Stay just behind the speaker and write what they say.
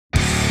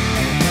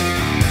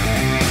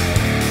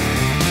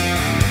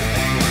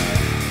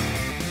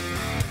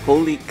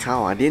Holy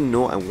cow, I didn't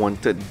know I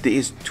wanted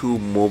these two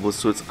mobile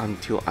suits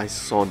until I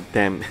saw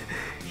them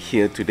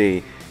here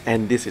today.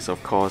 And this is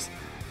of course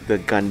the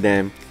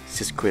Gundam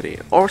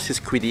Sisquiede, or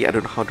Sisquiede, I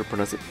don't know how to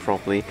pronounce it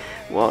properly.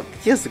 Well,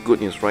 here's the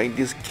good news, right?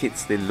 These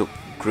kits, they look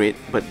great,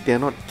 but they're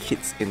not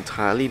kits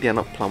entirely, they're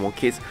not Plamo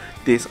kits.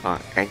 These are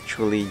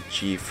actually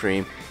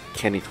G-Frame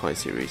Kenny Toy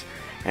series.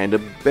 And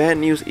the bad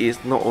news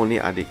is not only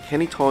are they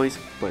Kenny toys,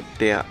 but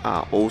they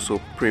are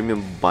also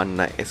premium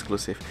Bandai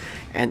exclusive.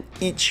 And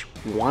each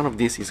one of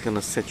these is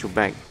gonna set you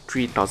back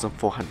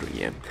 3,400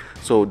 yen.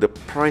 So the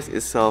price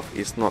itself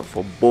is not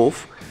for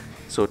both.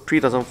 So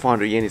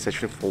 3,400 yen is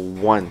actually for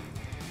one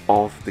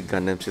of the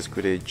Gundam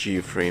Sisquiede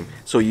G-Frame.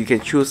 So you can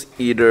choose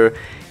either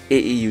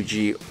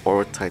AEUG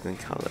or Titan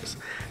colors.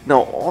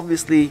 Now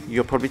obviously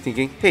you're probably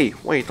thinking, hey,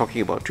 what are you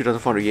talking about?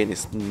 3,400 yen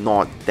is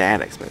not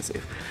that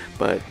expensive.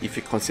 But if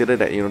you consider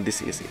that, you know,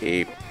 this is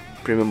a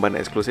premium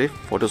Bandai exclusive,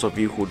 for those of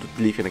you who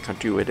live in a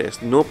country where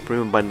there's no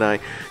premium Bandai,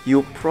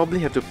 you probably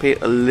have to pay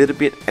a little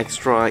bit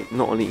extra,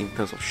 not only in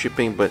terms of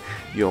shipping but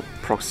your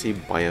proxy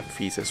buyer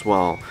fees as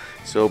well.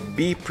 So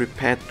be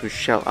prepared to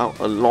shell out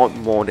a lot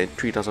more than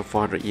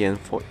 3,400 yen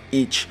for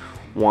each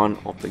one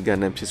of the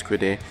Gundam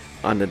Sisquiede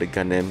under the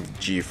Gundam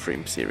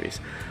G-Frame series.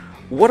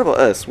 What about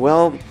us?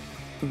 Well,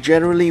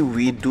 generally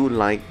we do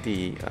like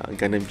the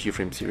Gundam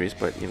G-Frame series,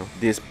 but you know,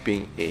 this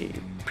being a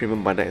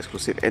premium Bandai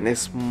exclusive, and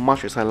as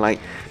much as I like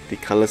the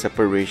color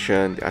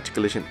separation, the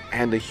articulation,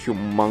 and the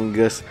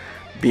humongous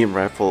beam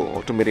rifle,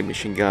 automatic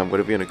machine gun,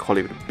 whatever you want to call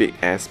it, with a big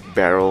ass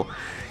barrel,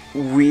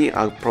 we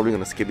are probably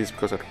going to skip this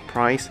because of the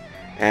price,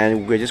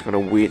 and we're just going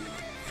to wait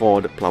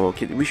for the Plamo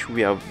kit, which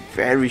we are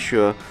very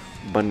sure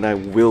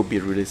Bandai will be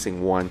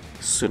releasing one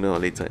sooner or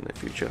later in the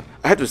future.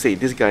 I have to say,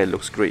 this guy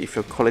looks great. If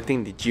you're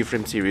collecting the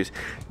G-Frame series,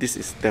 this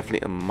is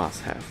definitely a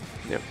must-have.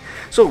 Yep.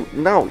 So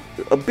now,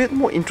 a bit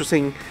more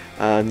interesting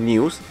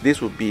news.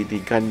 This would be the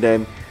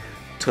Gundam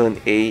Turn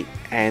A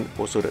and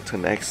also the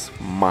Turn X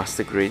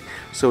Master Grade.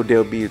 So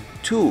there'll be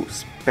two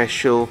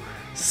special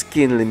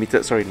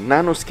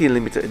nano skin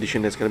limited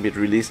edition that's going to be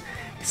released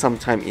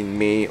sometime in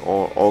May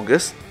or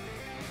August.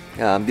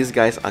 These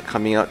guys are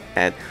coming out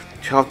at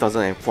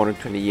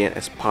 12,420 yen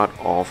as part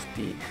of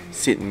the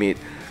Sid Made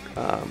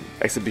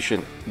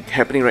exhibition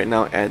happening right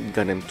now at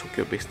Gundam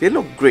Tokyo Base. They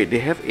look great. They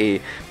have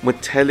a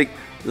metallic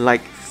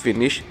like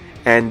finish,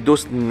 and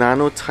those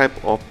nano type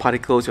of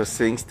particles you're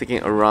seeing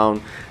sticking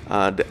around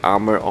the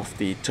armor of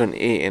the Turn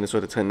A and also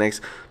the Turn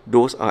X,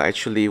 those are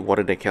actually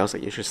water decals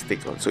that you should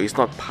stick on, so it's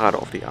not part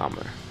of the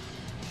armor.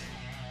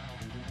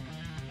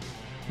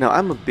 Now,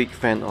 I'm a big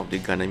fan of the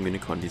Gundam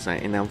Unicorn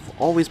design, and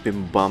I've always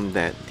been bummed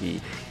that the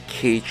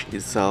cage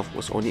itself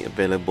was only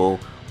available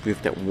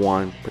with that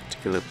one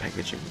particular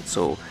packaging.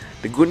 So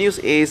the good news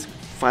is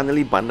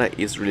finally Bandai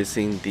is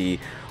releasing the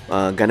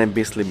Gundam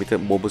Base Limited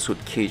Mobile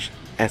Suit cage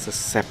as a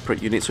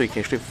separate unit, so you can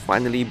actually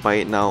finally buy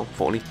it now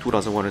for only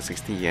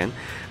 2,160 yen.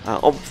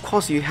 Of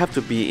course, you have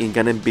to be in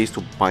Gundam Base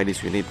to buy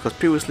this unit, because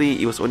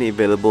previously it was only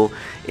available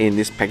in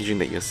this packaging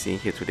that you're seeing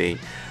here today.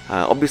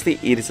 Obviously,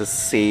 it is the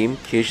same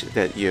cage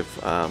that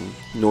you've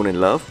known and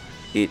loved.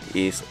 It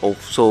is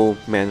also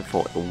meant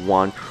for a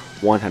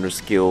 100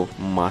 scale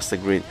Master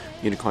Grade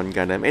Unicorn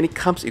Gundam, and it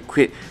comes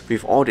equipped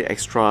with all the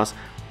extras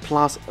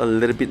plus a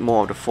little bit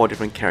more of the 4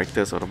 different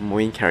characters, or the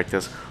main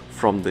characters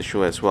from the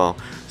show as well.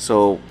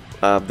 So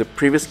the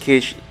previous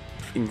cage,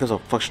 in terms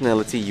of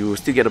functionality, you will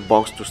still get a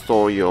box to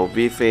store your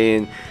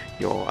V-fin,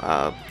 your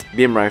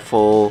beam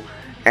rifle,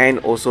 and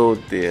also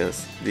the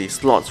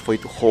slots for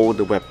you to hold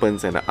the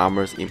weapons and the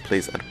armors in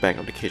place at the back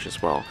of the cage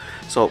as well.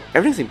 So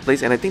everything's in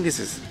place, and I think this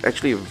is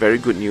actually very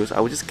good news. I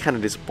was just kind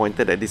of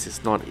disappointed that this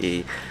is not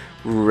a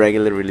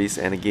regular release,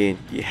 and again,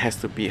 it has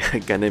to be a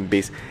Gundam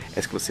Base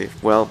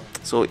exclusive. Well,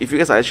 so if you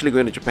guys are actually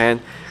going to Japan,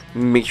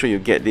 make sure you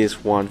get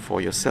this one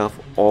for yourself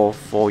or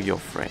for your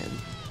friend.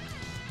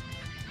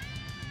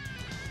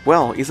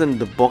 Well, isn't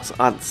the box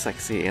art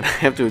sexy? And I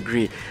have to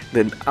agree,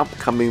 the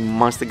upcoming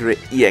Master Grade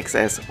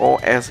EXS or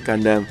S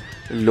Gundam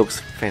looks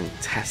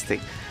fantastic.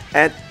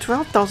 At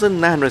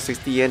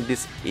 12,960 yen,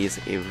 this is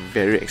a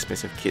very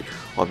expensive kit,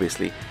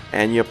 obviously,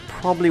 and you're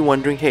probably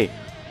wondering, hey,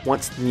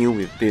 what's new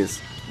with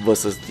this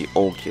versus the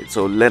old kit?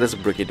 So let us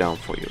break it down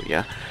for you.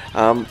 Yeah.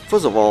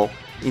 First of all,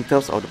 in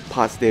terms of the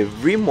parts,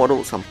 they've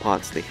remodeled some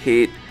parts: the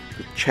head,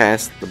 the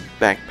chest, the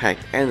backpack,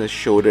 and the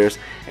shoulders,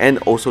 and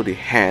also the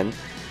hand.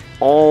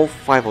 All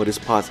 5 of these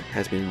parts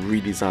has been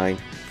redesigned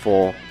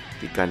for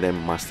the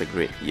Gundam Master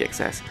Grade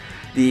EXS.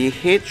 The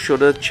head,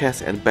 shoulder,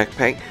 chest, and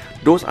backpack,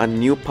 those are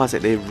new parts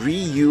that they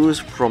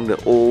reused from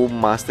the old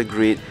Master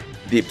Grade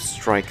Deep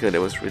Striker that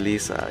was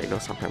released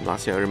sometime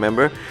last year, I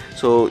remember.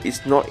 So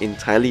it's not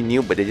entirely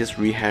new, but they just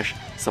rehashed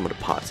some of the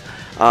parts.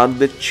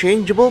 The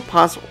changeable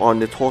parts on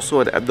the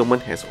torso and the abdomen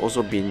has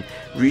also been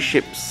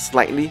reshaped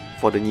slightly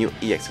for the new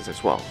EXS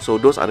as well. So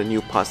those are the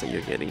new parts that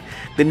you're getting.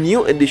 The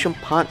new addition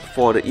part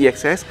for the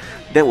EXS,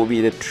 that will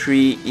be the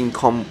 3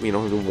 incom,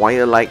 the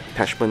wire-like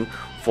attachment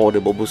for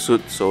the mobile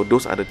suit. So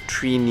those are the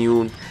 3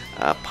 new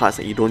parts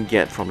that you don't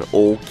get from the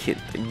old kit.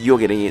 You're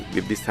getting it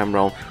with this time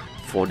around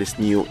for this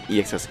new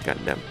EXS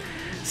Gundam.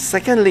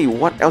 Secondly,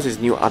 what else is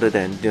new other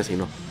than just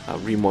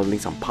remodeling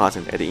some parts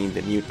and adding in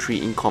the new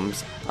 3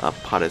 incoms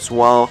part as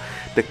well?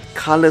 The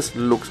colors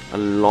looks a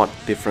lot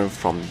different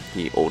from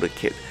the older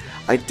kit.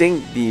 I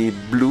think the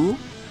blue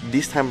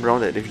this time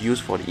around that they've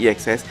used for the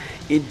EXS,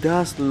 it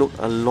does look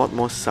a lot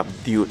more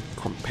subdued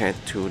compared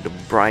to the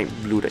bright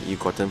blue that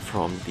you've gotten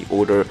from the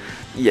older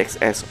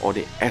EXS or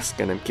the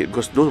S-GUNDAM kit,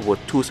 because those were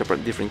 2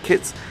 separate different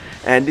kits.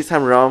 And this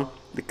time around,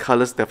 the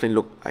colors definitely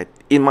look,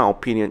 in my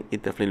opinion,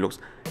 it definitely looks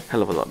a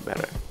hell of a lot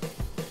better.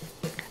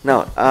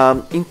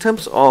 Now, in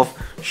terms of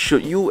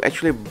should you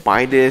actually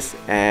buy this,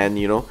 and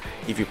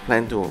if you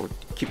plan to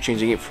keep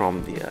changing it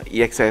from the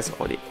EXS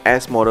or the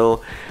S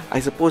model, I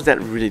suppose that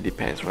really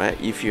depends, right?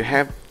 If you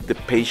have the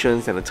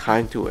patience and the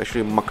time to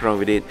actually muck around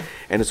with it,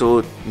 and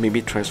also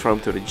maybe transform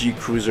to the G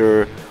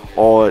Cruiser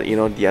or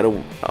the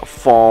other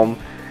form,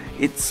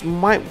 it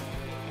might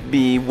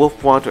be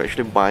worthwhile to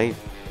actually buy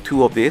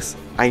 2 of this.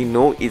 I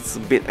know it's a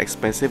bit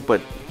expensive,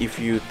 but if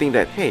you think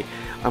that, hey,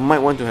 I might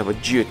want to have a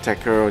G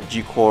Attacker or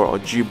G Core or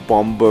G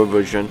Bomber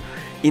version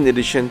in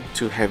addition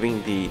to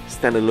having the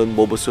standalone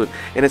mobile suit.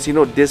 And as you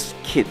know, this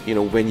kit,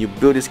 when you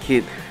build this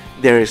kit,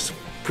 there is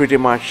pretty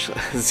much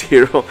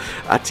 0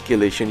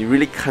 articulation. You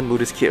really can't move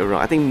this kit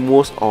around. I think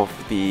most of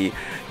the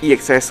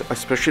EXS,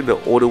 especially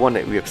the older one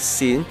that we have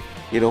seen,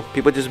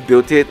 people just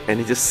built it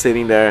and it's just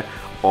sitting there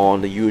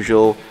on the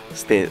usual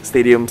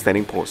stadium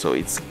standing pole. So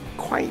it's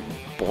quite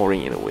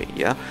boring in a way,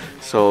 yeah.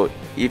 So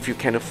if you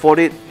can afford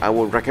it, I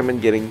would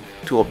recommend getting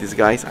 2 of these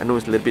guys. I know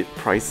it's a little bit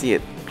pricey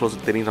at close to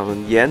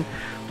 13,000 yen,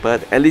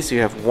 but at least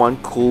you have one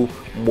cool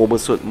mobile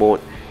suit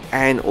mode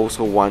and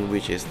also one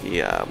which is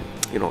the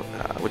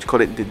what you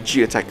call it, the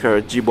G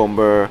Attacker, G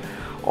Bomber,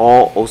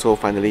 or also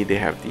finally they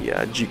have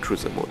the G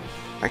Cruiser mode.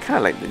 I kind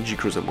of like the G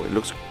Cruiser mode. It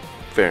looks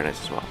very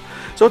nice as well.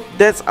 So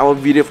that's our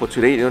video for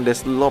today.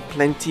 There's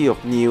plenty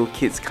of new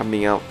kits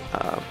coming out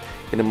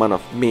in the month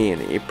of May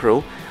and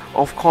April.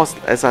 Of course,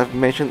 as I've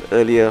mentioned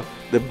earlier,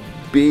 the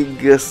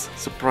biggest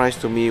surprise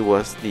to me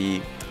was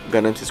the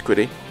Gundam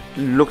Sisquiede.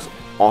 Looks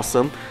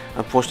awesome.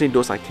 Unfortunately,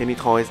 those are candy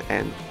toys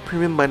and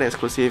premium Bandai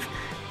exclusive.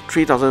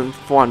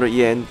 3,400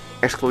 yen,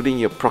 excluding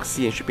your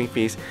proxy and shipping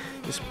fees,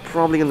 is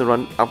probably going to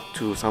run up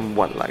to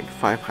somewhat like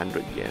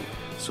 500 yen.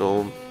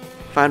 So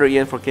 500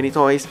 yen for candy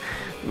toys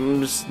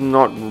is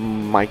not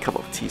my cup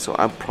of tea, so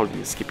I'm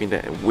probably skipping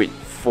that and wait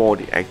for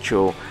the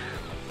actual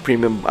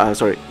premium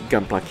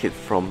gunpla kit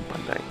from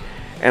Bandai.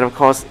 And of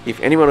course, if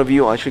any one of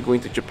you are actually going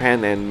to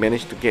Japan and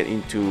manage to get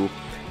into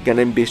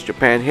Gundam Base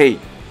Japan, hey,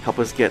 help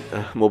us get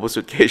a mobile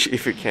suit cage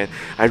if you can.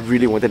 I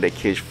really wanted that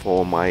cage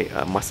for my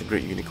Master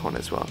Grade Unicorn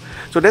as well.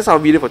 So that's our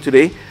video for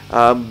today.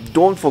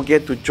 Don't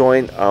forget to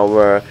join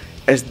our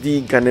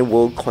SD Gundam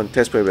World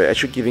contest where we're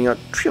actually giving out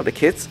 3 of the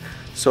kits.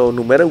 So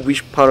no matter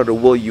which part of the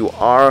world you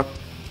are,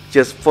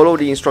 just follow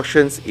the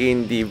instructions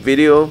in the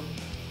video.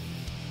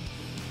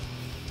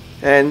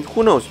 And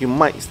who knows, you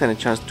might stand a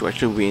chance to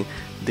actually win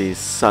the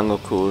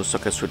Sangoku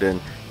Soketsuden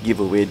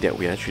giveaway that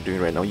we're actually doing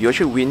right now. You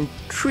actually win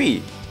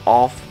 3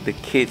 of the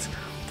kits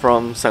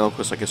from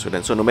Sangoku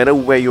Soketsuden. So no matter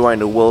where you are in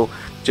the world,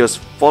 just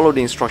follow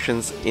the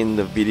instructions in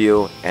the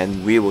video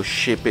and we will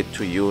ship it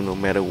to you no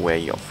matter where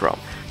you're from.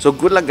 So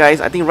good luck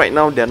guys. I think right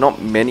now there are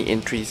not many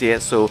entries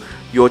yet, so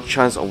your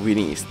chance of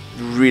winning is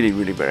really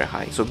very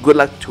high. So good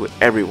luck to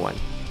everyone.